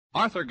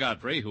Arthur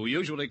Godfrey, who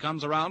usually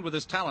comes around with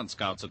his talent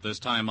scouts at this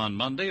time on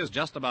Monday, has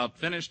just about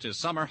finished his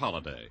summer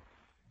holiday.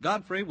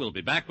 Godfrey will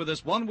be back with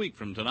us 1 week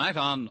from tonight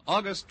on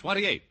August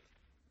 28th.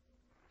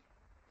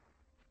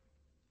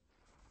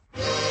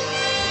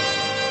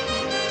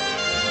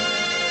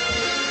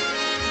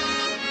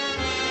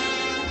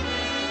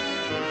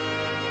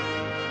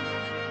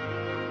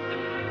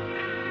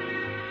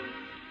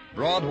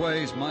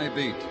 Broadway's my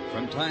beat,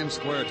 from Times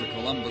Square to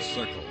Columbus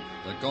Circle,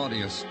 the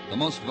gaudiest, the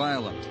most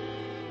violent,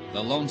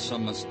 the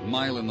lonesomest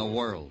mile in the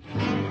world.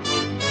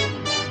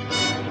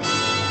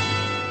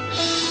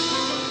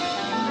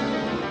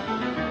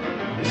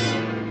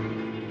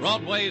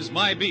 Broadway's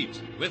My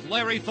Beat, with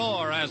Larry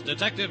Thor as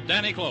Detective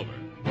Danny Clover.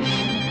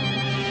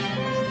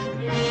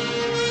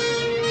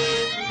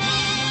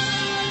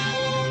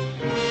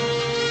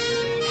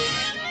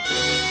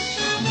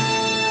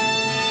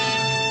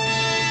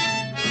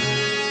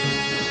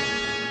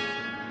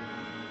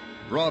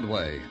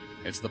 Broadway.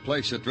 It's the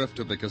place you drift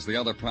to because the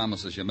other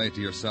promises you made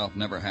to yourself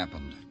never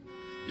happened.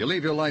 You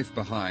leave your life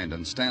behind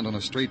and stand on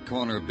a street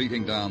corner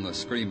beating down the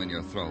scream in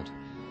your throat.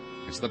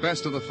 It's the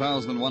best of the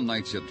 1,001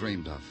 nights you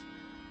dreamed of.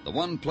 The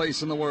one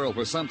place in the world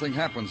where something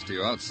happens to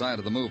you outside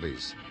of the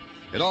movies.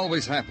 It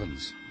always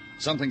happens.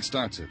 Something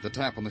starts it, the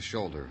tap on the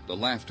shoulder, the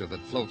laughter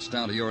that floats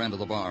down to your end of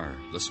the bar,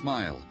 the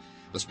smile,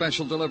 the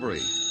special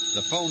delivery,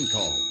 the phone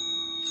call.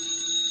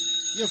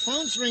 Your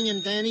phone's ringing,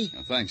 Danny.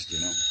 Oh, thanks,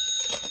 Gino.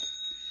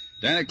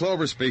 Danny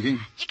Clover speaking.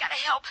 You gotta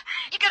help.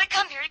 You gotta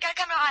come here. You gotta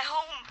come to my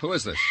home. Who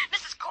is this?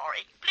 Mrs.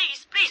 Corey.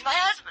 Please, my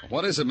husband.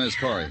 What is it, Miss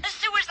Corey? A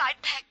suicide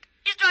pact.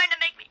 He's trying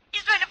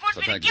to force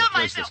me to kill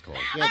myself.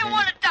 Yeah, I don't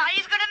want to die.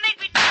 He's gonna make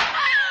me die.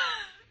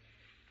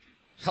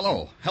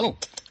 Hello.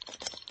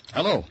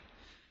 Hello.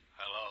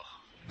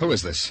 Who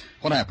is this?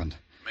 What happened?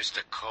 Mr.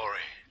 Corey,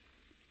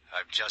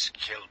 I've just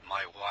killed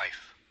my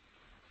wife.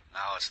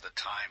 Now it's the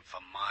time for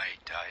my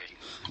dying.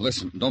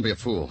 Listen, don't be a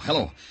fool.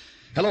 Hello.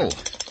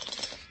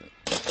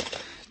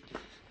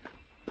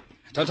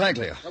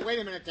 Tartaglia. Oh, wait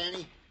a minute,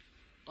 Danny.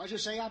 What'd you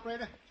say,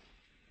 operator?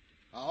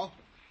 Oh?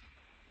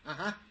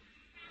 Uh-huh.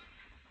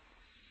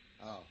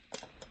 Oh.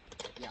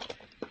 Yeah.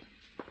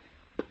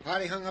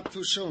 Party hung up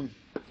too soon.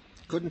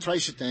 Couldn't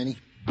trace it, Danny.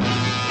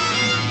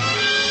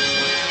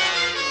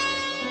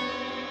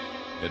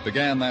 It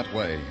began that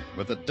way,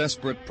 with a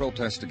desperate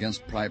protest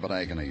against private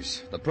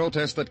agonies. The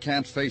protest that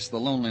can't face the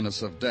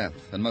loneliness of death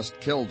and must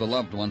kill the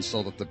loved ones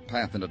so that the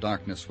path into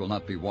darkness will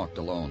not be walked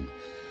alone.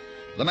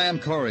 The man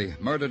Corey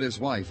murdered his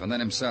wife and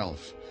then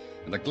himself.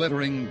 And the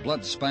glittering,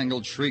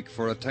 blood-spangled shriek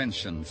for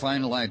attention,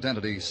 final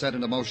identity, set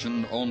into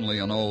motion only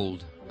an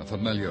old, a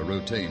familiar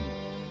routine.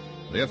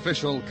 The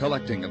official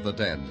collecting of the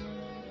dead.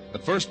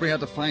 But first we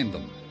had to find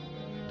them.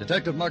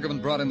 Detective Muggavan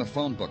brought in the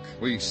phone book.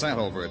 We sat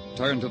over it,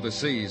 turned to the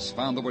seas,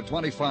 found there were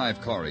 25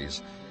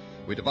 Coreys.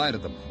 We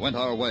divided them, went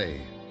our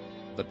way.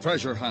 The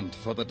treasure hunt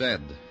for the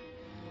dead.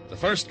 The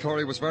first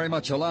Corey was very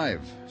much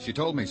alive. She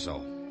told me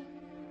so.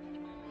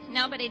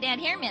 Nobody dead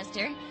here,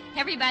 mister.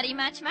 Everybody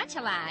much, much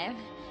alive.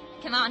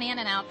 Come on in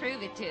and I'll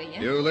prove it to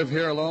you. You live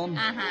here alone?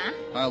 Uh-huh.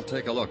 I'll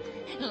take a look.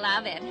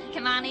 Love it.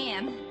 Come on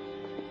in.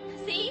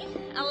 See?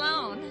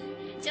 Alone.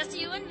 Just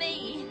you and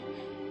me.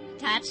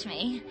 Touch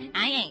me.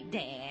 I ain't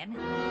dead.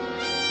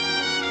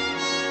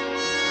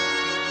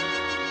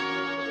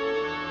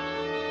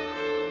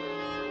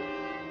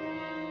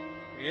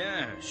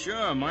 Yeah,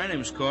 sure. My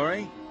name's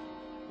Corey.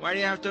 Why do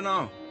you have to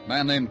know? A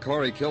man named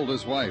Corey killed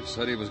his wife,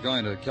 said he was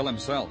going to kill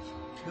himself.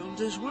 Killed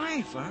his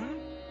wife, huh?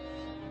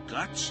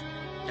 Guts?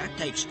 That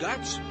takes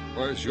guts.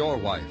 Where's your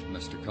wife,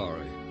 Mr.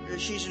 Corey?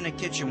 She's in the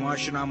kitchen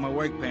washing out my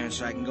work pants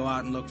so I can go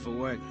out and look for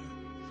work.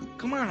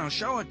 Come on, I'll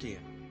show it to you.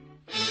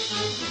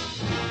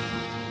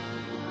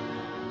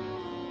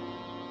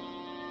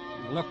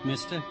 Look,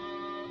 mister,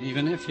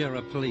 even if you're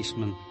a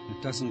policeman,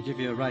 it doesn't give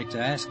you a right to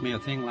ask me a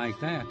thing like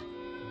that.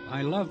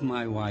 I love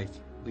my wife.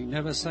 We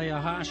never say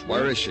a harsh word.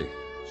 Where is she?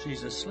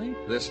 She's asleep.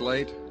 This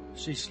late?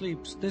 She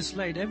sleeps this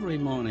late every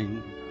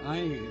morning.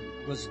 I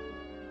was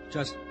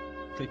just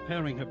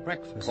preparing her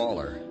breakfast. Call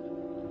her.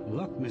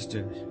 Look, mister,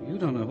 you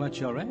don't know what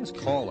you're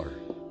asking. Call her.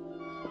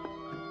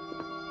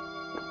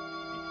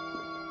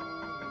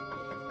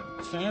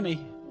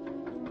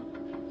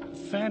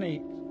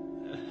 Fanny,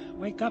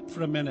 wake up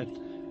for a minute.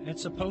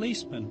 It's a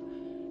policeman.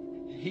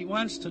 He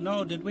wants to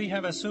know, did we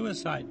have a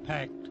suicide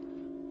pact?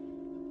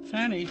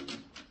 Fanny.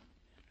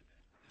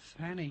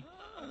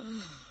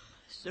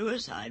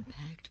 Suicide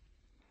pact?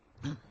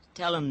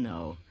 Tell him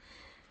no,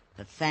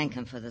 but thank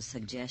him for the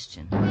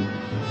suggestion.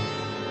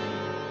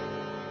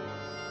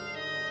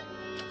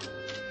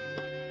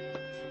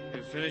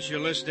 You finish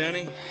your list,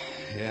 Danny?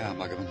 Yeah,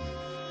 Muggavan.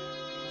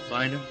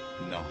 Find him?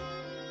 No.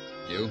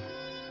 You?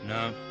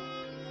 No.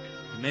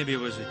 Maybe it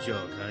was a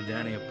joke, huh,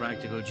 Danny? A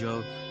practical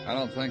joke? I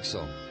don't think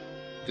so.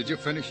 Did you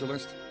finish your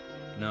list?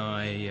 No,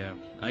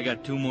 I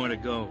got 2 more to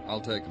go.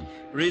 I'll take them.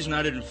 The reason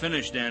I didn't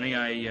finish, Danny,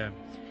 I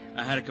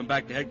had to come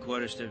back to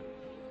headquarters to...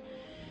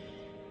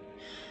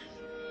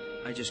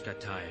 I just got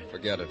tired.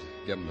 Forget it.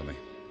 Give them to me.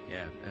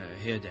 Yeah,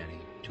 here, Danny.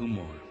 2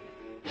 more.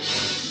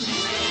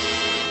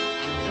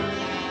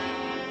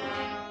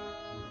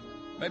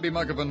 Maybe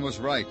Muggavan was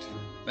right.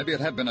 Maybe it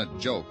had been a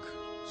joke.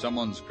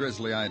 Someone's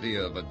grisly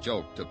idea of a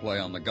joke to play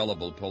on the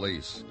gullible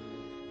police.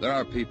 There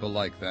are people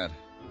like that.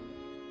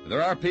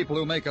 There are people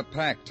who make a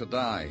pact to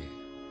die.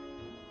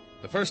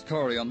 The first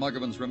Corey on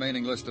Muggavan's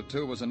remaining list of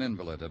 2 was an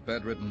invalid, a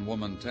bedridden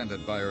woman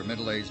tended by her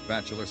middle-aged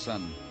bachelor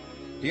son.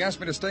 He asked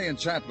me to stay and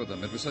chat with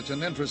them. It was such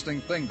an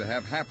interesting thing to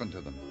have happen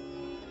to them.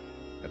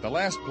 At the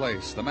last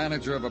place, the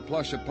manager of a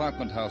plush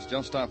apartment house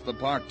just off the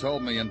park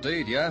told me,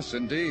 indeed, yes,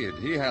 indeed,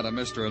 he had a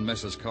Mr. and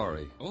Mrs.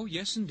 Corey. Oh,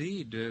 yes,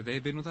 indeed.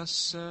 They've been with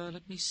us,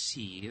 let me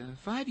see,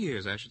 5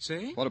 years, I should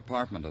say. What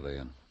apartment are they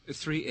in?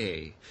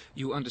 3A.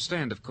 You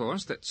understand, of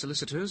course, that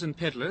solicitors and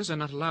peddlers are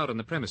not allowed on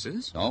the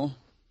premises. No,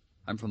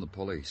 I'm from the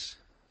police.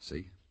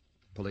 See?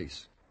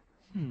 Police.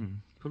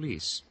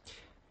 Police.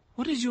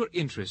 What is your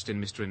interest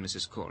in Mr. and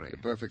Mrs. Corey?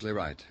 You're perfectly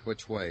right.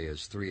 Which way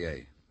is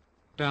 3A?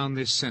 Down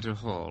this center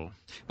hall.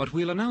 But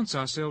we'll announce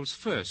ourselves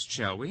first,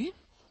 shall we?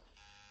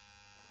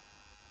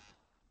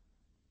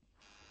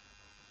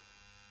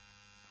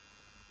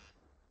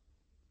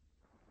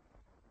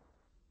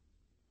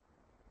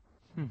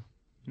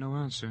 No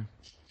answer.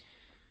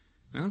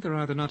 Well, they're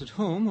either not at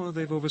home or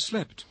they've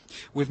overslept.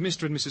 With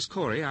Mr. and Mrs.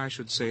 Corey, I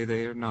should say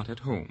they're not at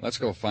home. Let's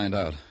go find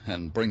out,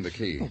 and bring the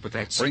key. Oh, but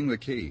that's... Bring the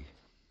key.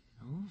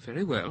 Oh,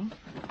 very well.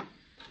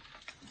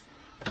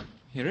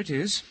 Here it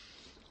is.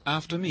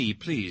 After me,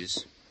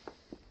 please.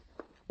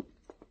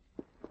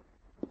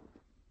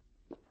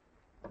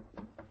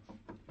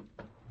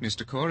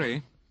 Mr.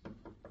 Corey.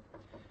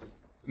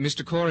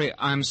 Mr. Corey,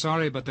 I'm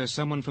sorry, but there's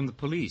someone from the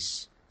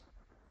police.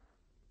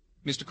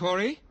 Mr.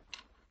 Corey?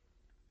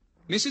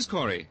 Mrs.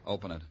 Corey.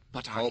 Open it.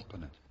 But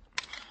Open it.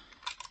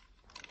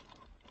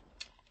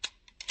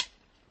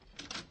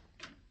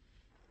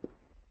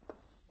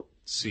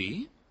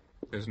 See?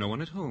 There's no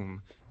one at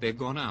home. They've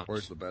gone out.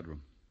 Where's the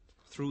bedroom?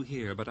 Through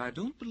here, but I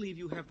don't believe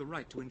you have the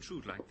right to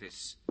intrude like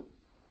this.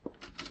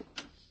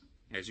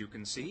 As you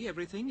can see,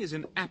 everything is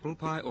in apple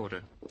pie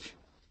order.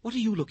 What are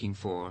you looking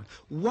for?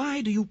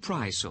 Why do you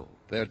pry so?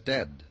 They're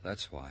dead,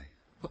 that's why.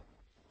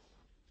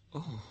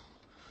 Oh.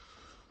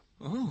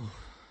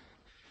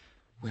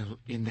 Well,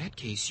 in that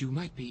case, you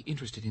might be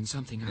interested in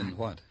something In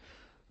what?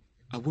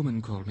 A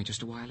woman called me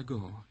just a while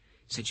ago.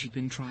 Said she'd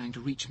been trying to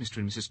reach Mr.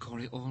 and Mrs.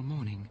 Corey all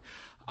morning.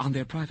 On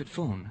their private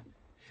phone.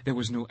 There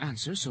was no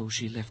answer, so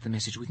she left the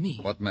message with me.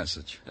 What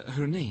message?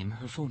 Her name,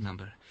 her phone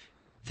number.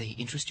 They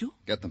interest you?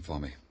 Get them for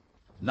me.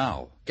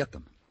 Now, get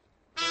them.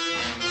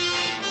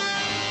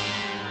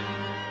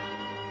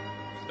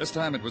 This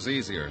time it was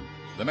easier.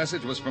 The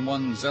message was from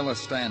one Zella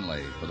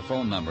Stanley, with a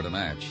phone number to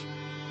match.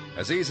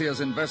 As easy as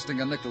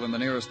investing a nickel in the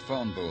nearest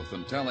phone booth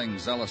and telling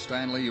Zella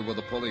Stanley you were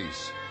the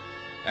police.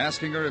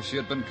 Asking her if she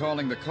had been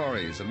calling the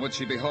Coreys and would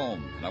she be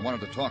home, and I wanted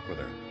to talk with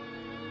her.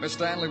 Miss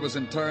Stanley was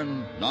in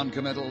turn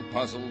non-committal,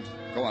 puzzled,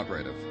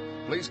 cooperative.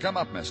 Please come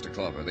up, Mr.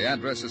 Clover. The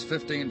address is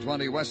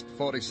 1520 West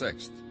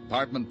 46th,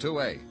 apartment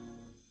 2A.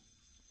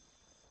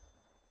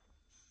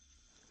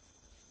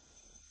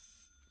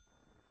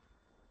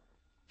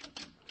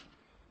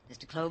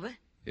 Mr. Clover?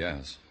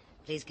 Yes.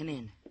 Please come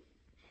in.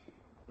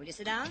 Will you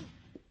sit down?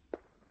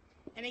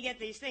 Let me get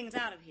these things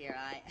out of here.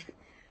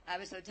 I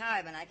was so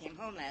tired when I came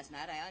home last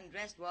night, I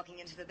undressed walking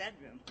into the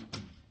bedroom.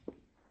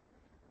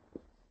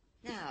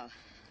 Now,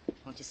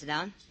 won't you sit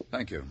down?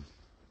 Thank you.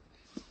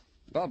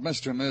 About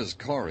Mr. and Ms.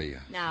 Corey.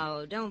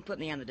 Now, don't put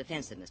me on the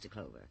defensive, Mr.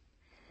 Clover.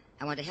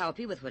 I want to help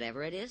you with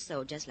whatever it is,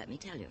 so just let me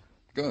tell you.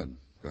 Good.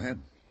 Go ahead.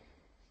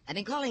 I've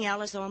been calling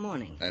Alice all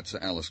morning. That's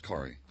Alice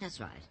Corey. That's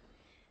right.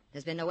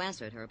 There's been no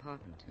answer at her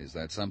apartment. Is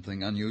that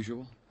something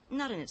unusual?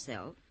 Not in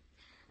itself.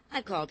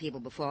 I've called people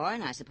before,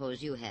 and I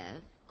suppose you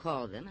have.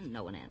 Called them, and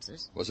no one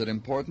answers. Was it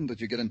important that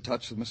you get in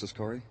touch with Mrs.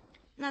 Corey?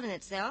 Not in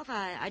itself.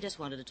 I just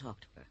wanted to talk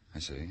to her. I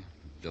see.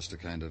 Just a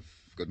kind of,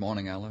 good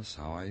morning, Alice.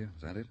 How are you?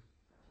 Is that it?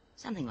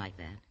 Something like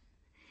that.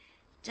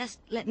 Just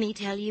let me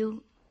tell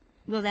you.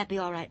 Will that be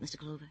all right, Mr.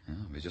 Clover? Yeah,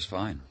 it'll be just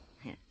fine.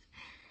 Yes.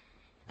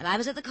 Well, I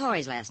was at the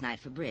Coreys last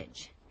night for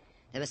bridge.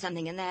 There was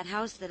something in that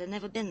house that had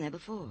never been there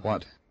before.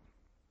 What?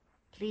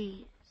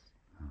 Please.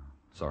 Oh,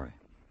 sorry.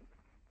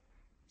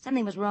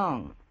 Something was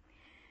wrong.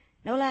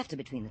 No laughter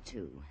between the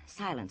two.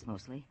 Silence,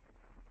 mostly.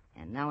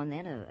 And now and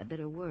then a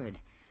bitter word.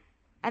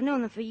 I've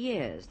known them for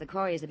years. The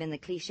Coreys have been the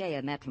cliché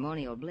of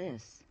matrimonial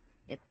bliss.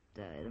 It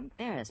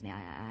embarrassed me.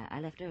 I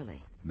left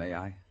early. May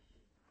I?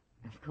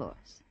 Of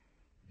course.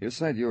 You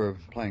said you were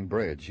playing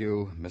bridge.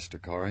 You,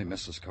 Mr. Corey,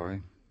 Mrs.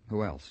 Corey.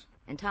 Who else?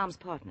 And Tom's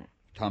partner.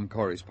 Tom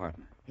Corey's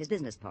partner. His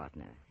business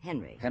partner,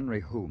 Henry. Henry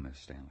who, Miss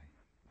Stanley?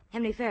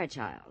 Henry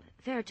Fairchild.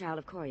 Fairchild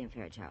of Corey and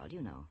Fairchild,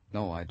 you know.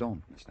 No, I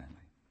don't, Miss Stanley.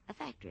 A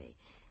factory.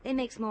 They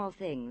make small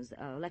things,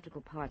 electrical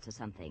parts or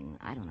something.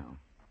 I don't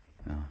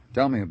know.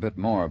 Tell me a bit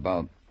more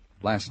about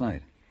last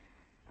night.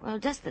 Well,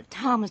 just that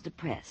Tom was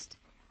depressed.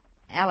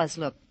 Alice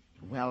looked,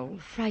 well,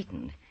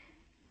 frightened.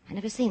 I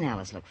never seen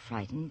Alice look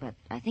frightened, but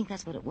I think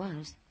that's what it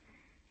was.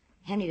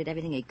 Henry did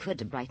everything he could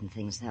to brighten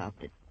things up.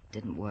 It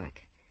didn't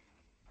work.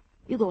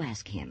 You go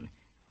ask him.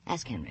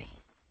 Ask Henry.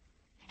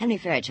 Henry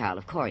Fairchild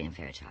of Corey and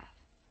Fairchild.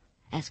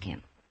 Ask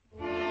him.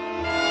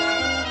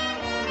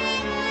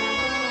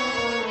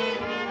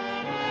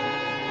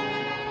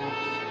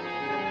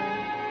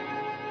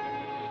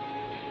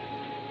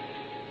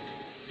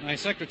 My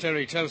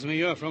secretary tells me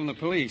you're from the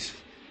police.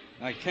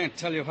 I can't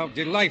tell you how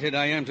delighted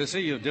I am to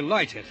see you.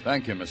 Delighted.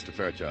 Thank you, Mr.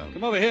 Fairchild.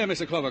 Come over here,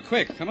 Mr. Clover.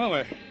 Quick, come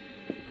over.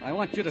 I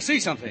want you to see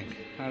something.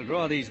 I'll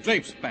draw these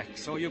drapes back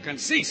so you can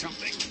see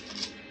something.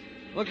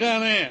 Look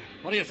down there.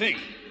 What do you think?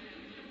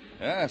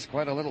 Yeah, it's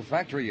quite a little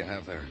factory you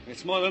have there.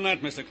 It's more than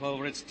that, Mr.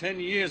 Clover. It's 10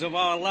 years of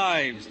our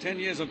lives. 10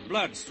 years of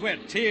blood,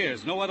 sweat,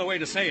 tears. No other way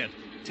to say it.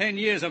 10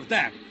 years of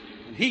that.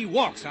 And he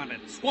walks on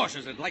it,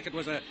 squashes it like it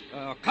was a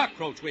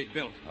cockroach we'd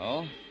built.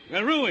 Oh?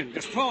 They're ruined,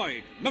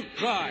 destroyed, milked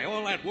dry,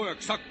 all that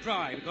work sucked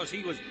dry because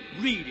he was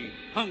greedy,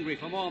 hungry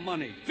for more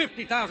money.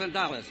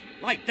 $50,000,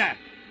 like that.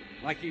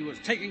 Like he was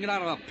taking it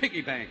out of a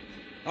piggy bank.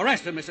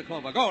 Arrest him, Mr.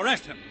 Clover. Go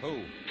arrest him.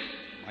 Who?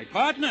 My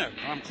partner,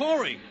 Tom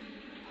Corey.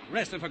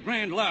 Arrest him for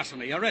grand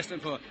larceny. Arrest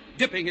him for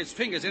dipping his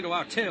fingers into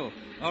our till.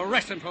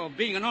 Arrest him for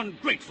being an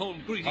ungrateful,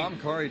 greedy... Tom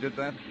Corey did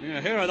that? Yeah,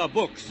 here are the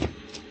books.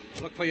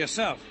 Look for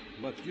yourself.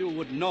 But you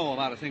wouldn't know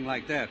about a thing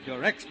like that.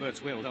 Your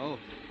experts will, though.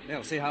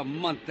 They'll see how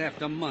month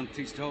after month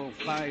he stole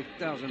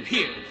 5,000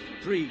 here,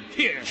 3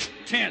 here,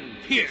 10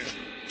 here,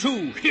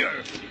 2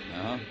 here.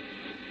 Uh-huh.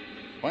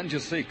 When'd you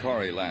see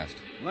Corey last?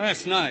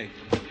 Last night.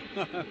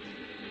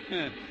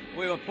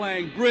 We were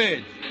playing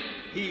bridge.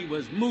 He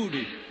was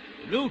moody,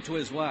 rude to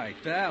his wife,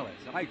 to Alice.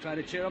 I tried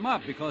to cheer him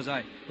up because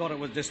I thought it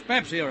was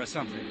dyspepsia or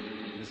something.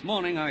 This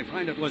morning I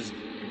find it was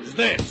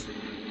this.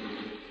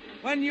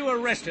 When you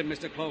arrest him,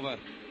 Mr. Clover,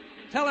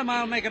 tell him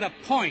I'll make it a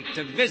point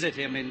to visit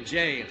him in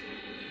jail.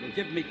 It'll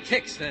give me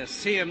kicks to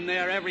see him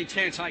there every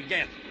chance I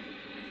get.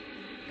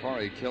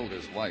 Corey killed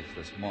his wife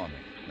this morning,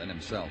 then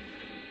himself.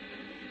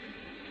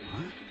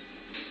 What?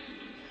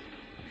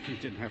 He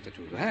didn't have to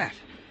do that.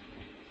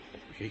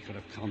 He could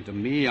have come to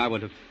me.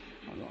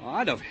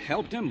 I'd have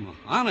helped him.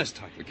 Honest,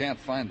 We can't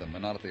find them.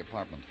 They're not at the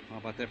apartment. How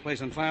about their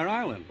place on Fire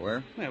Island?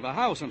 Where? They have a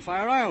house on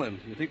Fire Island.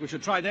 You think we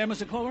should try there,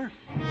 Mr. Clover?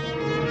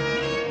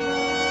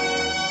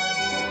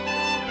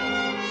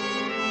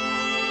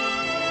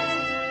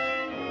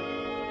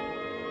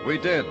 We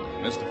did.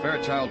 Mr.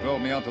 Fairchild drove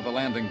me out to the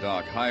landing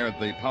dock, hired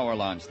the power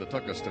launch that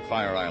took us to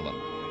Fire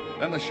Island.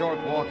 Then the short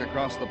walk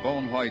across the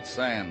bone-white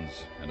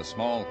sands and a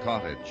small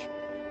cottage.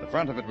 The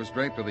front of it was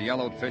draped with a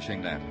yellowed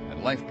fishing net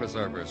and life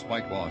preservers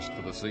whitewashed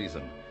for the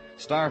season.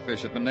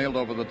 Starfish had been nailed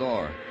over the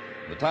door.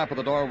 The top of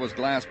the door was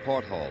glass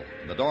porthole,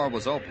 and the door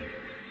was open.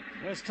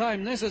 First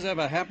time this has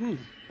ever happened.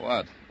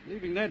 What?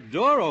 Leaving that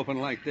door open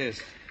like this.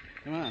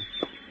 Come on.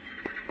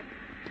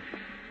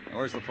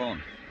 Where's the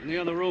phone? In the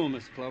other room,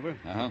 Mr. Clover.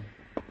 Uh-huh.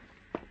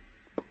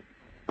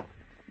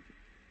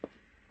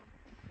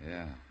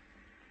 Yeah.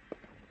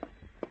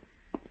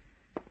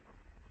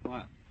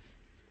 What?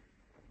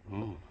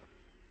 Oh.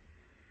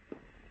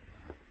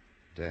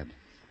 Dead.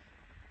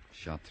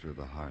 Shot through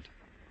the heart.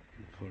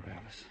 Poor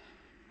Alice.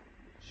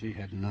 She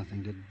had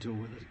nothing to do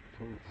with it.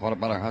 Poor... What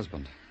about her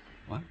husband?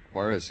 What?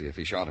 Where is he if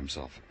he shot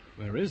himself?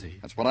 Where is he?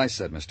 That's what I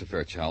said, Mr.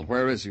 Fairchild.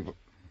 Where is he? Wait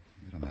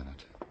a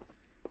minute.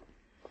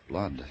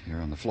 Blood here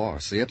on the floor.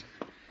 See it?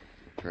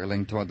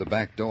 Trailing toward the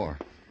back door.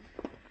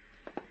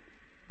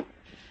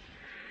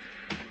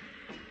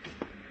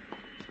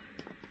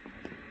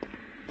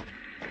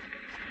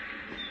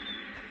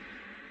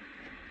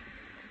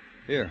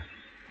 Here.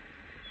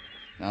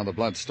 Now the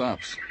blood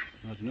stops.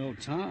 But no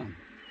Tom.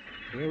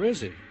 Where is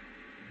he?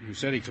 You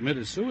said he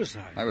committed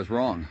suicide. I was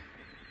wrong.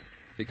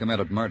 He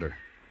committed murder.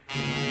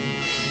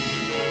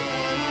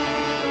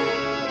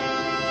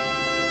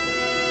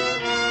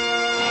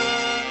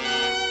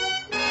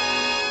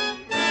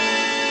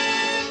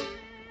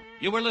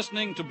 You were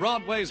listening to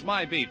Broadway's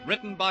My Beat,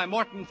 written by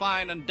Morton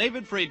Fine and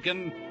David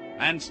Friedkin,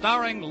 and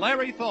starring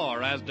Larry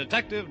Thor as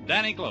Detective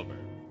Danny Clover.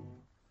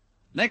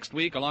 Next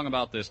week, along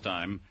about this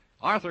time,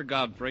 Arthur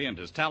Godfrey and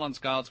his talent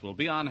scouts will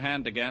be on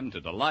hand again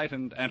to delight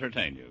and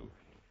entertain you.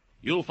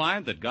 You'll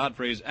find that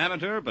Godfrey's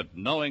amateur but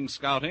knowing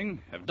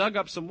scouting have dug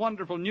up some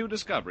wonderful new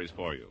discoveries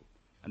for you,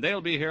 and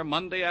they'll be here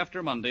Monday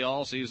after Monday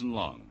all season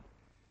long.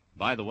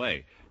 By the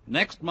way,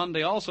 next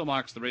Monday also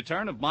marks the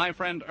return of my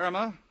friend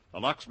Irma, the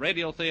Lux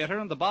Radio Theater,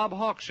 and the Bob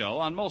Hawke Show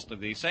on most of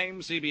the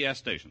same CBS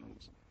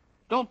stations.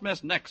 Don't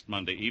miss next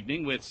Monday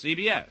evening with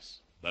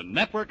CBS, the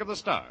network of the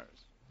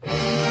stars.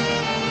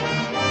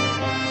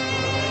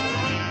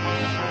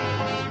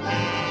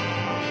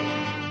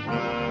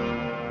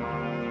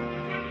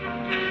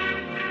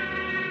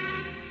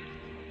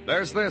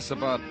 There's this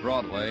about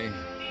Broadway.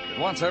 It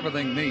wants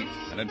everything neat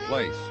and in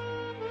place.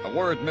 A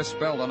word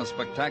misspelled on a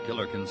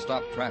spectacular can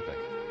stop traffic.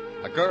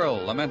 A girl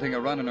lamenting a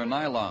run in her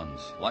nylons,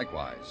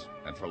 likewise,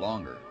 and for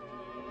longer.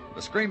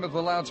 The scream of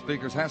the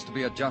loudspeakers has to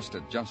be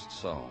adjusted just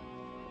so.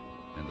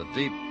 And the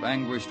deep,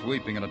 anguished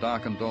weeping in a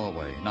darkened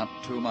doorway, not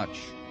too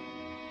much.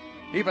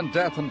 Even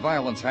death and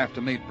violence have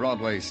to meet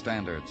Broadway's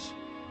standards.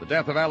 The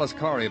death of Alice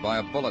Corey by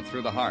a bullet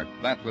through the heart,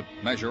 that would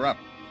measure up.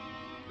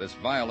 This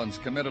violence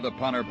committed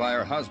upon her by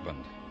her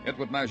husband, it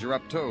would measure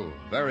up too.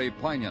 Very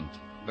poignant,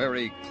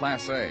 very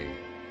Class A.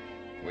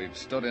 We've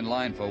stood in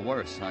line for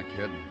worse, huh,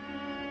 kid?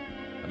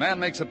 A man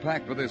makes a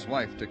pact with his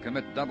wife to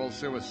commit double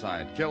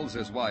suicide, kills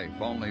his wife,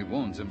 only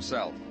wounds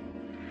himself.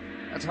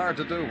 That's hard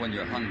to do when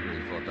you're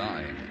hungry for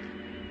dying.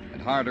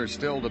 and harder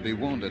still to be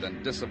wounded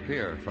and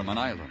disappear from an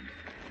island.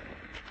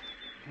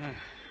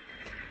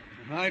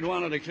 If I'd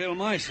wanted to kill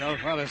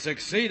myself, I'd have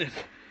succeeded.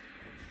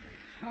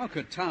 How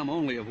could Tom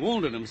only have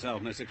wounded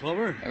himself, Mr.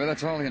 Clover? Maybe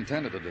that's all he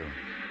intended to do.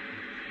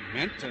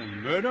 Meant to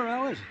murder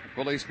Alice?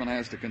 The policeman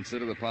has to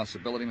consider the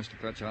possibility, Mr.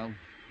 Fairchild.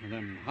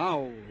 Then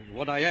how,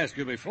 what I asked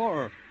you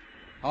before,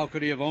 how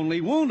could he have only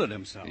wounded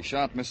himself? He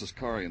shot Mrs.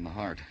 Corey in the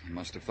heart. He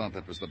must have thought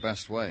that was the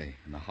best way,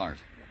 in the heart.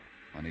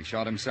 When he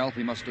shot himself,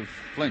 he must have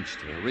flinched,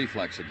 a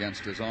reflex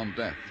against his own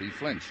death. He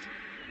flinched.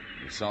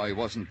 He saw he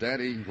wasn't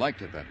dead. He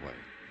liked it that way.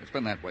 It's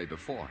been that way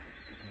before.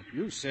 But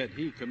you said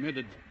he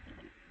committed...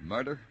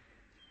 Murder?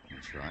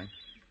 That's right.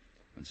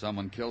 When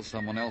someone kills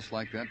someone else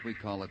like that, we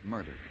call it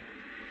murder.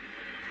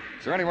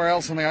 Is there anywhere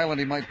else on the island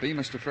he might be,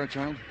 Mr.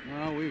 Fairchild?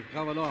 Well, we've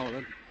covered all of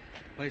it.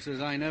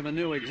 Places I never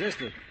knew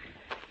existed.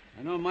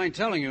 I don't mind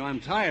telling you I'm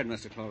tired,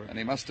 Mr. Clover. And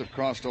he must have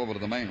crossed over to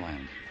the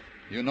mainland.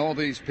 You know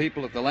these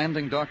people at the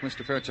landing dock,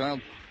 Mr.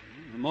 Fairchild?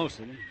 Most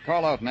of them.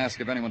 Call out and ask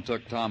if anyone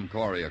took Tom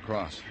Corey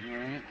across. All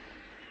right.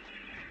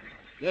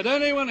 Did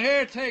anyone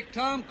here take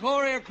Tom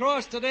Corey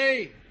across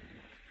today?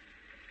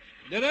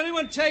 Did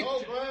anyone take...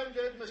 No, Graham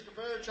did, Mr.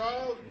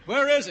 Fairchild.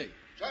 Where is he?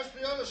 Just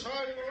the other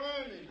side of the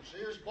landing.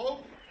 See his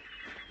boat?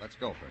 Let's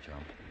go,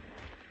 Fairchild.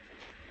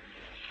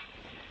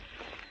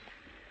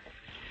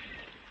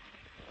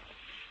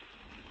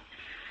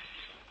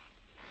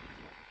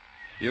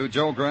 You,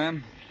 Joe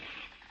Graham?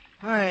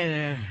 Hi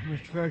there,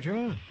 Mr.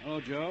 Fairchild.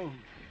 Hello, Joe.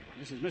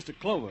 This is Mr.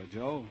 Clover,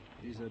 Joe.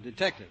 He's a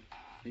detective.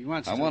 He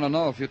wants I want to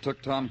know if you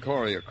took Tom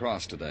Corey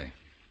across today.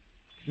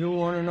 You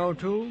want to know,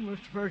 too,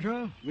 Mr.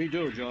 Fairchild? We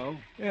do, Joe.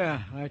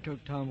 Yeah, I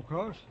took Tom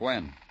across.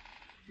 When?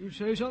 You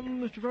say something,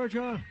 Mr.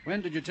 Fairchild?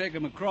 When did you take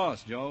him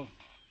across, Joe?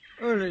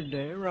 Early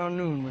today, around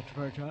noon, Mr.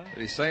 Fairchild.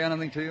 Did he say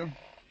anything to you?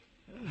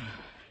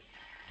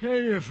 Tell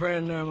your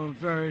friend I'm a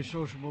very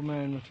sociable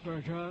man, Mr.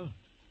 Fairchild.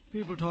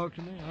 People talk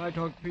to me. I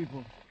talk to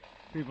people.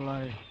 People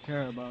I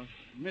care about.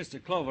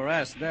 Mr. Clover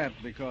asked that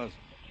because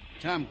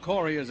Tom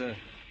Corey is a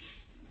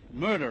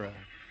murderer.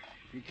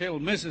 He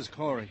killed Mrs.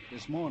 Corey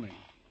this morning.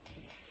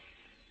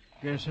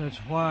 Guess that's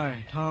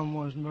why Tom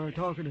wasn't very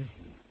talkative.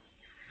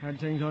 Had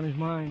things on his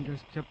mind,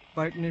 just kept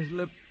biting his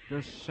lip,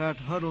 just sat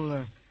huddled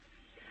there.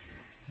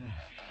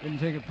 Didn't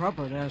think it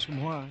proper to ask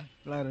him why.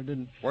 Glad I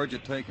didn't. Where'd you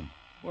take him?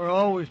 Where I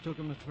always took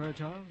him, Mr.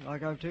 Fairchild,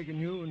 like I've taken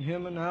you and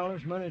him and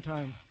Alice many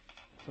times.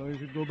 So you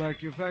could go back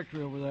to your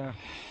factory over there.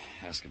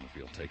 Ask him if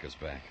he'll take us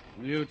back.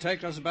 Will you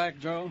take us back,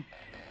 Joe?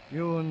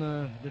 You and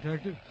the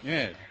detective?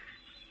 Yes.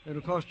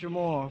 It'll cost you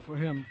more for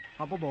him.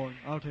 Hop aboard.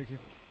 I'll take you.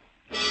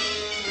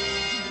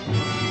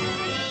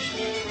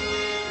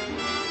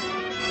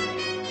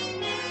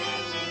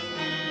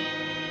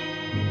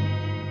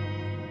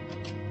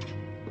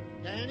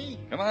 Danny?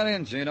 Come on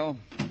in, Gino.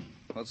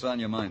 What's on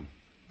your mind?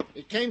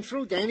 It came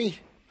through, Danny.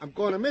 I'm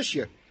going to miss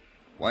you.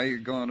 Why are you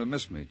going to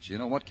miss me,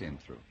 Gino? What came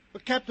through?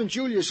 But Captain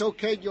Julius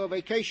okayed your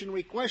vacation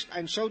request,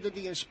 and so did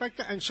the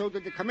inspector, and so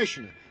did the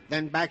commissioner.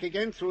 Then back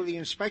again through the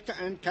inspector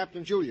and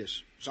Captain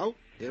Julius. So,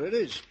 here it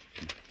is.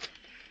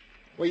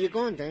 Where you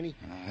going, Danny?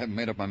 I haven't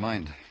made up my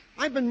mind.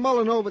 I've been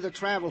mulling over the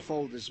travel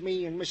folders,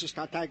 me and Mrs.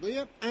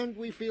 Tartaglia, and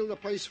we feel the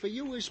place for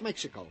you is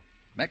Mexico.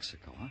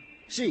 Mexico, huh?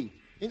 See,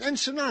 in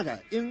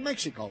Ensenada, in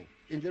Mexico,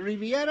 in the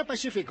Riviera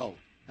Pacifico.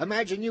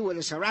 Imagine you with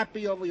a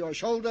serape over your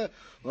shoulder,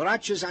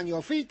 huaraches on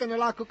your feet, and a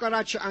la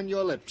cucaracha on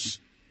your lips.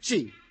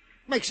 See,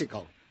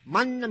 Mexico,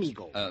 man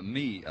amigo.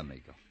 Me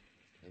amigo.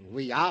 And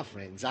we are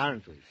friends,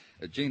 aren't we?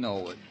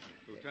 Gino...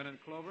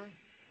 Lieutenant Clover?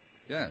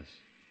 Yes.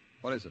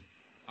 What is it?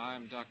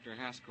 I'm Dr.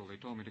 Haskell. They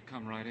told me to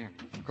come right in.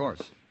 Of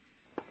course.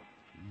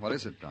 What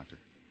is it, Doctor?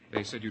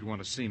 They said you'd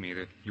want to see me,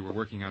 that you were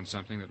working on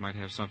something that might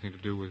have something to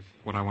do with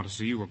what I want to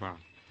see you about.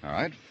 All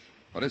right.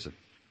 What is it?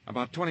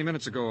 About 20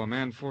 minutes ago, a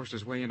man forced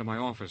his way into my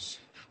office.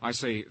 I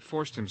say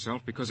forced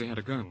himself because he had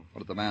a gun. What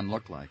did the man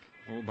look like?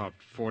 Oh, about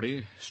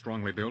 40,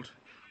 strongly built.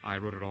 I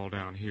wrote it all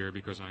down here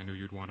because I knew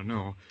you'd want to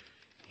know.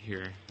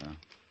 Here.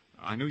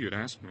 I knew you'd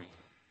ask me.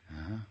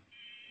 Uh-huh.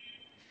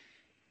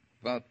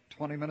 About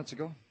 20 minutes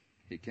ago,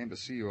 he came to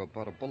see you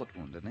about a bullet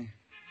wound, didn't he?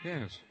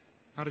 Yes.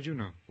 How did you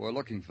know? We're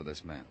looking for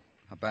this man.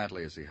 How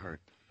badly is he hurt?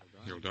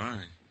 He'll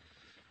die.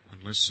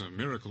 Unless a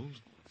miracle.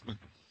 But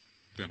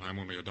then I'm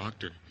only a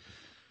doctor.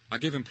 I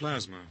gave him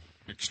plasma,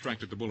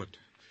 extracted the bullet,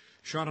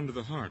 shot him to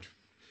the heart.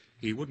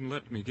 He wouldn't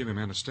let me give him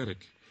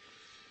anesthetic.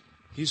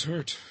 He's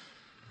hurt.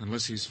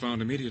 Unless he's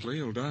found immediately,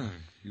 he'll die.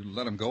 You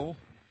let him go?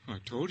 I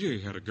told you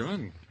he had a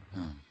gun.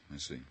 Oh, I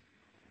see.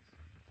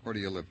 Where do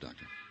you live,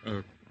 Doctor?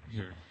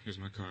 Here's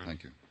my card.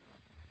 Thank you.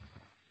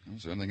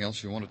 Is there anything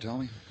else you want to tell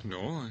me? No,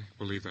 I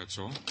believe that's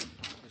all.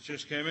 It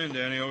just came in,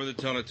 Danny, over the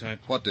teletype.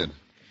 What did?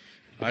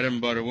 Item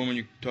about a woman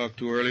you talked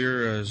to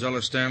earlier,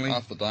 Zella Stanley.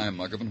 Off the dime,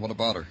 Muggerman. What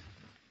about her?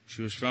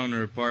 She was found in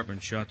her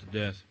apartment, shot to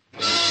death.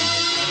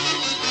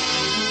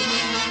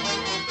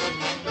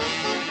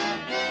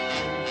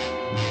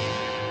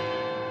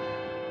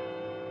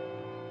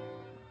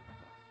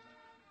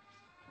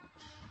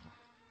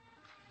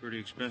 Pretty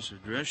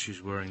expensive dress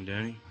she's wearing,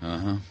 Danny.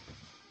 Uh-huh.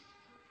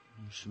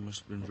 She must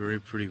have been very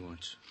pretty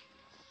once.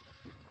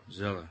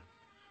 Zella.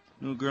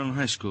 New girl in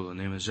high school, the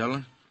name is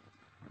Zella.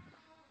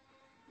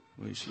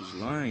 Well, she's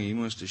lying. He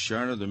must have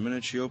shot her the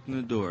minute she opened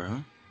the door, huh?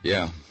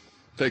 Yeah.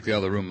 Take the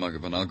other room,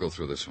 Muggavan. I'll go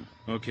through this one.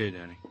 Okay,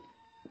 Danny.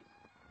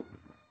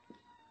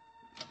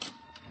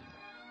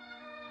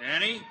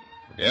 Danny?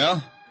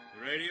 Yeah?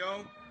 The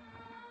radio?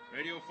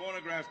 Radio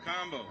phonograph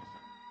combo.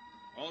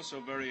 Also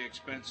very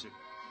expensive.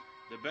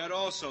 The bed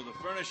also, the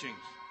furnishings.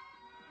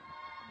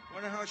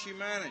 Wonder how she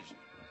managed.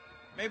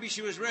 Maybe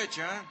she was rich,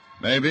 huh?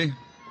 Maybe.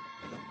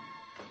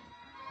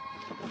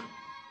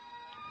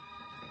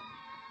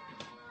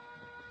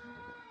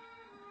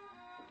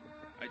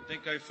 I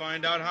think I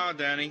find out how,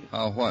 Danny.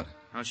 How what?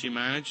 How she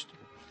managed.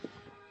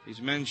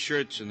 These men's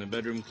shirts in the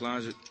bedroom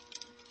closet.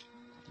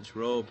 This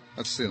robe.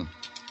 Let's see them.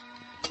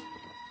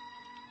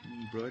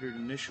 Embroidered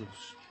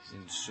initials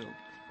in silk.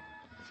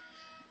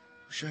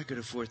 Wish I could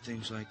afford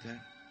things like that.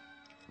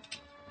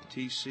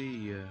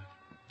 T.C.,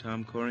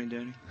 Tom Corey,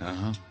 Danny?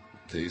 Uh-huh.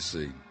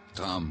 T.C.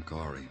 Tom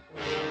Corey.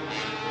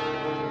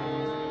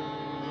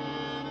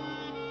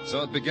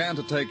 So it began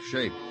to take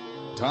shape.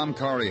 Tom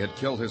Corey had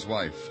killed his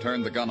wife,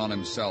 turned the gun on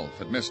himself,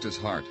 had missed his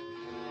heart.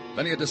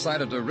 Then he had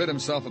decided to rid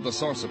himself of the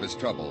source of his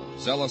trouble,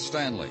 Zella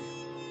Stanley.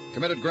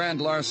 Committed grand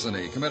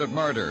larceny, committed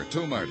murder,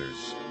 2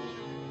 murders.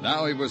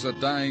 Now he was a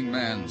dying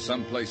man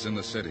someplace in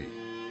the city.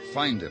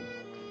 Find him.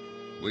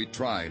 We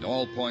tried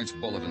all points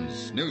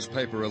bulletins,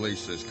 newspaper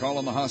releases, call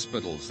on the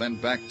hospitals, then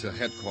back to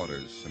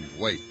headquarters and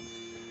wait.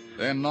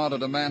 Then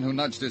nodded a man who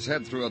nudged his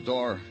head through a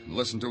door and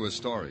listened to his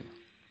story.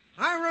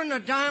 I run the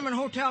Diamond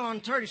Hotel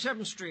on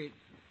 37th Street.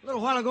 A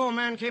little while ago, a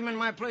man came in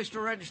my place to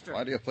register.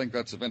 Why do you think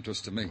that's of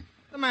interest to me?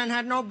 The man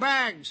had no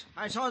bags.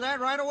 I saw that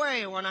right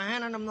away when I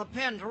handed him the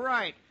pen to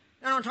write.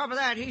 Then on top of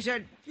that, he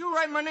said, "You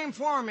write my name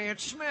for me.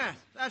 It's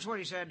Smith." That's what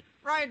he said.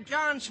 "Write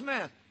John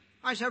Smith."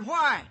 I said,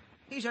 "Why?"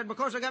 He said,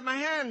 "Because I got my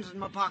hands in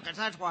my pockets,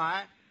 that's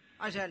why."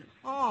 I said,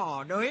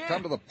 "Oh, do you?"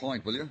 Come to the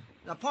point, will you?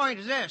 The point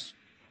is this.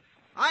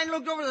 I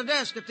looked over the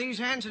desk at these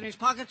hands in his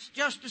pockets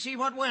just to see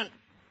what went.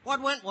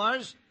 What went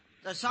was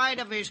the side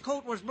of his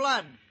coat was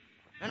blood.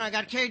 Then I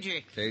got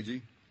cagey.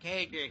 Cagey?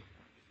 Cagey.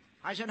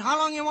 I said, "How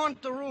long you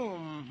want the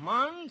room?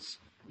 Months?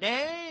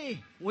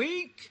 Day?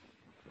 Week?"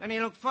 Then he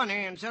looked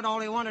funny and said all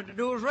he wanted to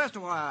do was rest a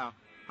while.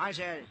 I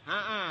said,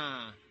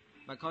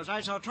 because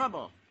I saw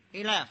trouble.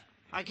 He left.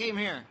 I came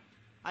here.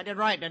 I did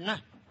right, didn't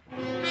I?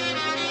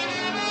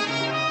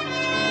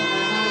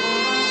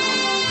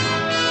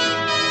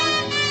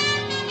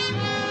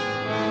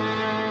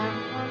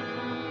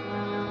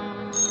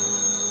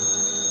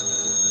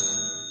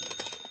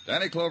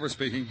 Danny Clover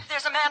speaking.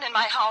 There's a man in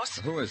my house.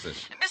 Who is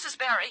this? Mrs.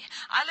 Barry.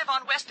 I live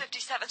on West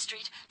 57th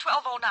Street,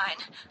 1209.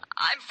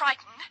 I'm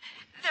frightened.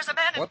 There's a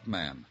man... What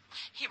man?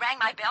 He rang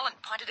my bell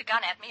and pointed a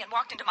gun at me and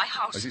walked into my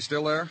house. Is he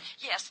still there?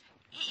 Yes.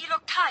 He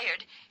looked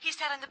tired. He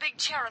sat in the big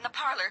chair in the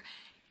parlor.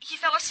 He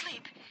fell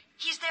asleep.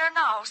 He's there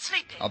now,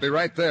 sleeping. I'll be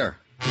right there.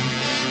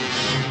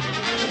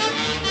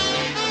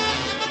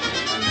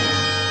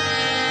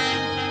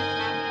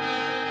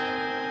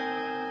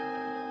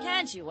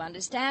 Can't you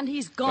understand?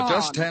 He's gone. But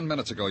just 10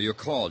 minutes ago, you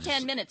called.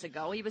 10 minutes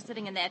ago, he was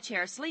sitting in that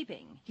chair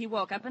sleeping. He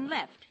woke up and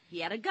left. He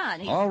had a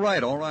gun. All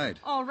right, all right.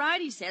 All right,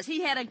 he says.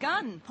 He had a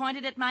gun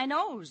pointed at my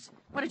nose.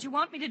 What did you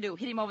want me to do?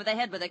 Hit him over the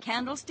head with a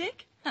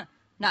candlestick? Huh,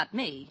 not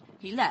me.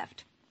 He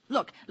left.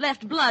 Look,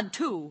 left blood,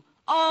 too.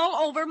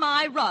 All over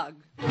my rug.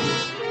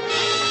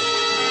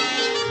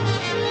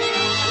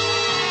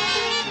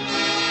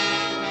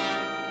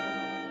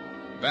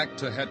 Back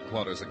to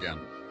headquarters again.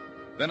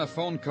 Then a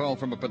phone call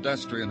from a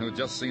pedestrian who'd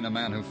just seen a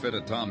man who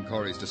fitted Tom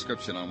Corey's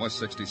description on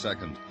West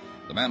 62nd.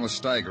 The man was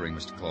staggering,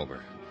 Mr.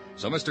 Clover.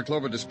 So Mr.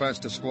 Clover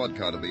dispatched a squad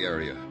car to the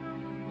area.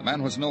 The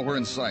man was nowhere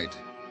in sight.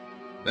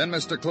 Then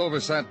Mr. Clover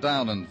sat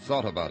down and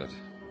thought about it.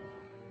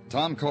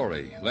 Tom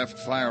Corey left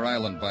Fire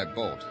Island by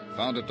boat,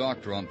 found a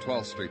doctor on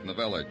 12th Street in the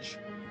village.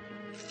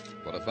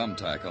 Put a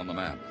thumbtack on the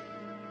map.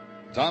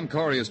 Tom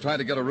Corey has tried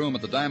to get a room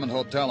at the Diamond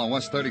Hotel on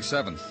West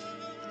 37th.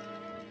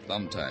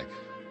 Thumbtack.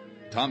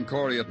 Tom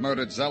Corey had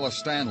murdered Zella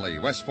Stanley,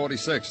 West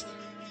 46th.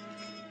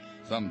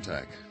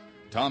 Thumbtack.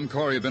 Tom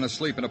Corey had been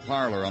asleep in a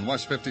parlor on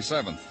West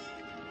 57th.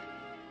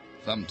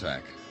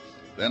 Thumbtack.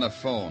 Then a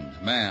phone.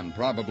 Man,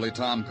 probably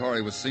Tom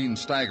Corey, was seen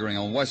staggering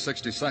on West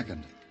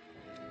 62nd.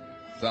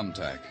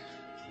 Thumbtack.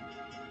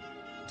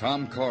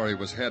 Tom Corey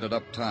was headed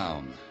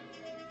uptown.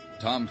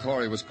 Tom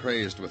Corey was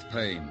crazed with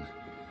pain.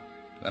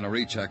 Then a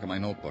recheck of my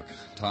notebook.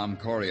 Tom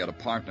Corey had a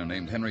partner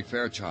named Henry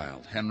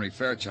Fairchild. Henry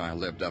Fairchild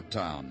lived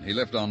uptown. He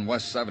lived on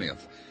West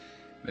 70th.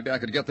 Maybe I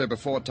could get there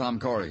before Tom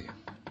Corey.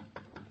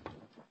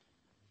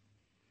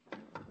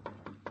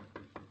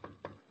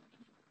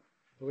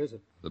 Who is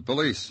it? The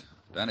police.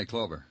 Danny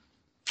Clover.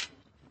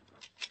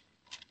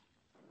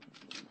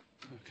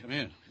 Come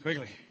in,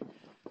 quickly.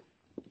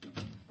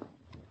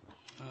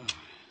 Oh,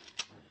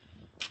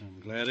 I'm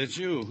glad it's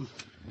you.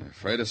 You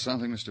afraid of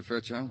something, Mr.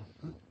 Fairchild?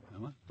 Huh?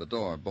 What? The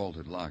door,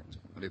 bolted, locked.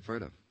 What are you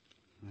afraid of?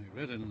 I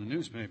read it in the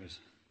newspapers.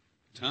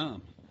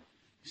 Tom,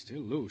 he's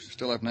still loose. You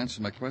still haven't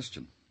answered my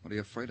question. What are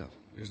you afraid of?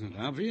 Isn't it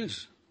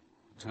obvious?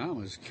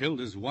 Tom has killed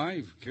his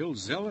wife, killed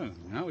Zella.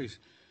 Now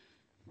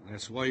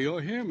That's why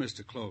you're here,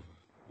 Mr. Clover.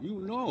 You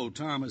know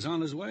Tom is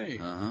on his way.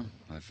 Uh-huh.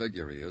 I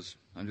figure he is.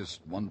 I'm just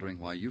wondering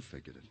why you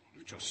figured it.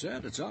 You just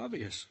said it's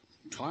obvious.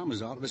 Tom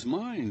is out of his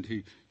mind.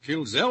 He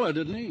killed Zeller,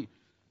 didn't he?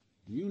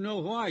 You know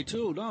why,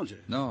 too, don't you?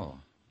 No.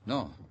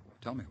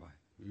 Tell me why.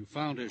 You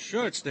found his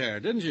shirts there,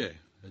 didn't you?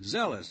 At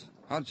Zeller's.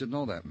 How'd you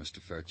know that, Mr.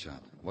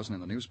 Fairchild? It wasn't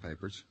in the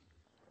newspapers.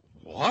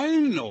 Why,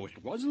 no,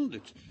 it wasn't.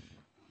 It's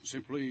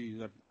simply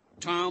that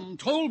Tom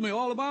told me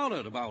all about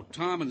it, about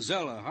Tom and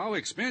Zeller, how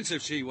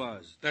expensive she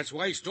was. That's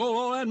why he stole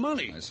all that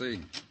money. I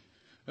see.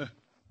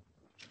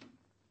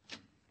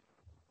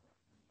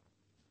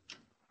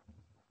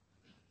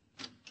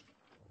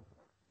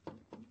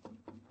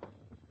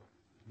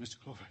 Mr.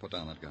 Clover. Put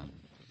down that gun.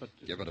 But...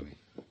 Give it to me.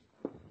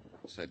 I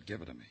said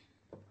give it to me.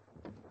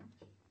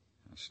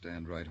 Now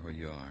stand right where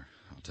you are.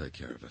 I'll take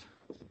care of it.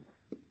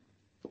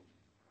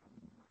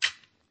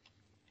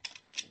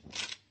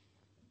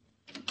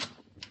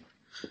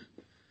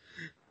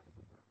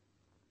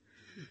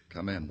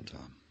 Come in,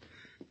 Tom.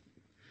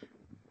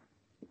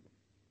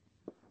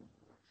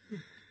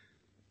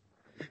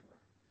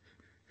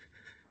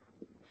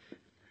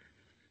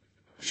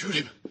 Shoot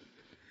him.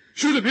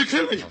 Shoot him. He'll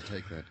kill me. I'll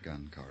take that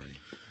gun, Corey.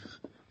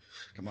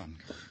 Come on,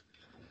 Corey.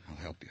 I'll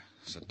help you.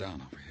 Sit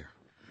down over here.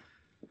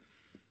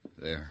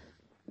 There.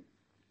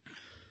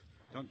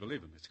 Don't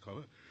believe him, Mr.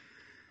 Clover.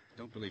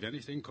 Don't believe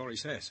anything Corey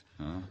says.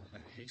 Huh?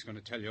 He's going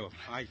to tell you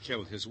I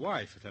killed his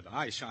wife, that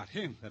I shot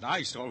him, that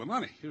I stole the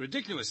money.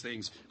 Ridiculous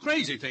things,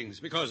 crazy things,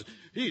 because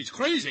he's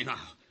crazy now.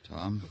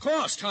 Tom? Of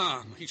course,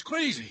 Tom. He's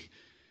crazy.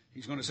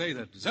 He's going to say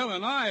that Zeller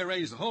and I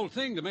arranged the whole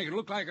thing to make it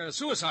look like a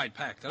suicide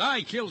pact, that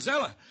I killed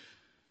Zeller.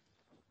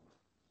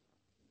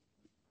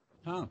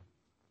 Tom.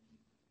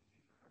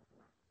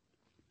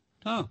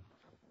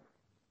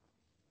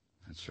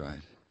 That's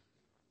right.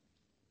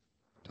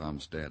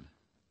 Tom's dead.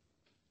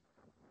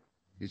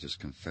 He just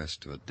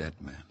confessed to a dead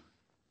man.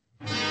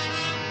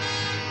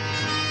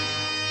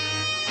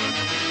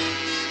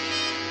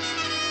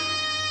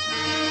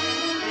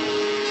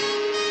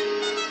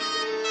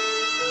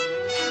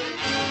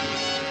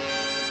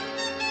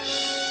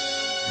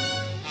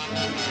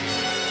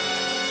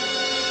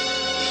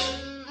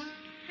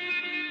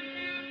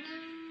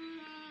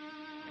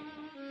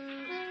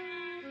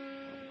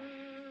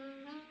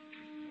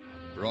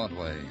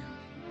 Broadway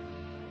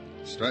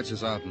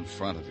stretches out in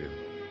front of you,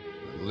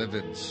 a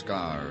livid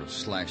scar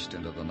slashed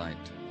into the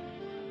night.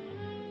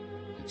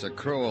 It's a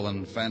cruel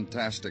and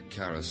fantastic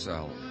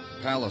carousel,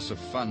 a palace of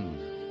fun,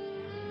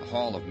 a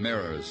hall of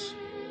mirrors.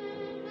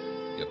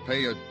 You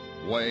pay your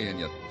way and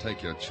you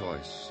take your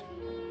choice.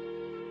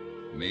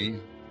 Me?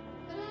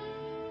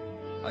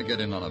 I get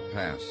in on a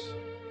pass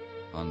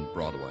on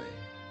Broadway.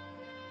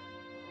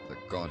 The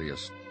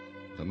gaudiest,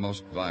 the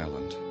most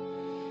violent,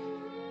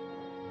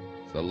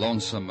 the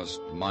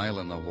lonesomest mile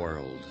in the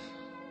world.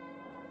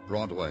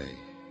 Broadway,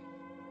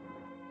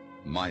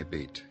 my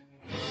beat.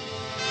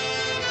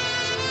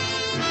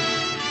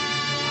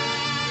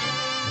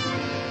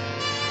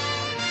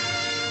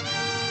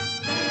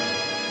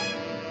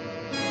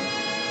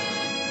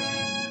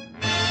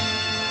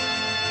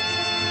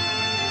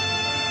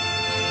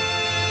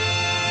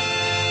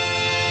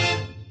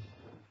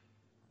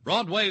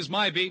 Broadway's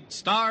My Beat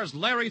stars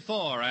Larry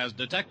Thor as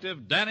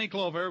Detective Danny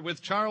Clover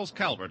with Charles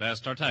Calvert as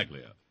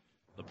Tartaglia.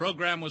 The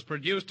program was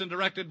produced and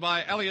directed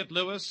by Elliott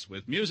Lewis,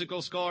 with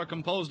musical score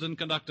composed and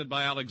conducted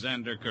by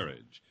Alexander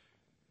Courage.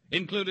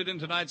 Included in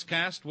tonight's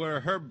cast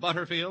were Herb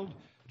Butterfield,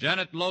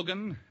 Janet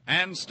Logan,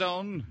 Ann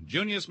Stone,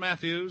 Junius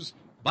Matthews,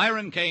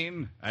 Byron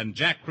Kane, and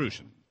Jack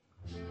Crucian.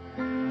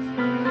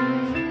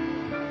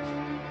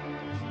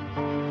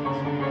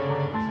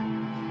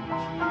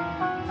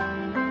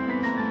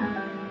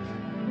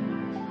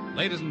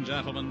 Ladies and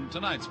gentlemen,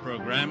 tonight's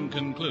program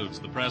concludes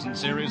the present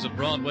series of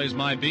Broadway's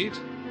My Beat.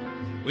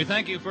 We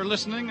thank you for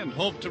listening and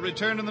hope to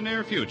return in the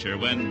near future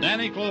when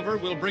Danny Clover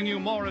will bring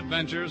you more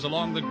adventures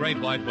along the Great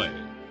White Way.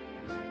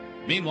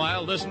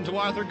 Meanwhile, listen to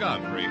Arthur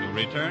Godfrey, who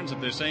returns at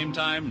the same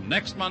time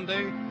next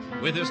Monday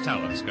with his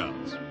Talent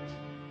Scouts.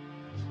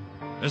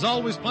 There's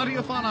always plenty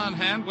of fun on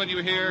hand when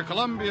you hear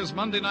Columbia's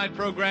Monday night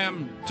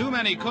program, Too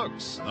Many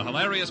Cooks, the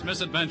hilarious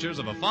misadventures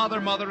of a father,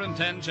 mother, and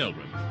 10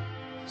 children.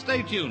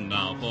 Stay tuned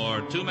now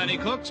for Too Many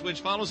Cooks, which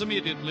follows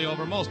immediately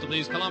over most of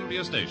these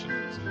Columbia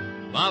stations.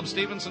 Bob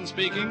Stevenson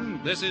speaking.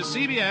 This is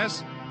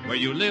CBS, where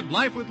you live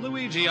life with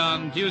Luigi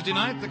on Tuesday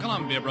night, the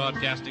Columbia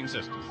Broadcasting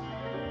System.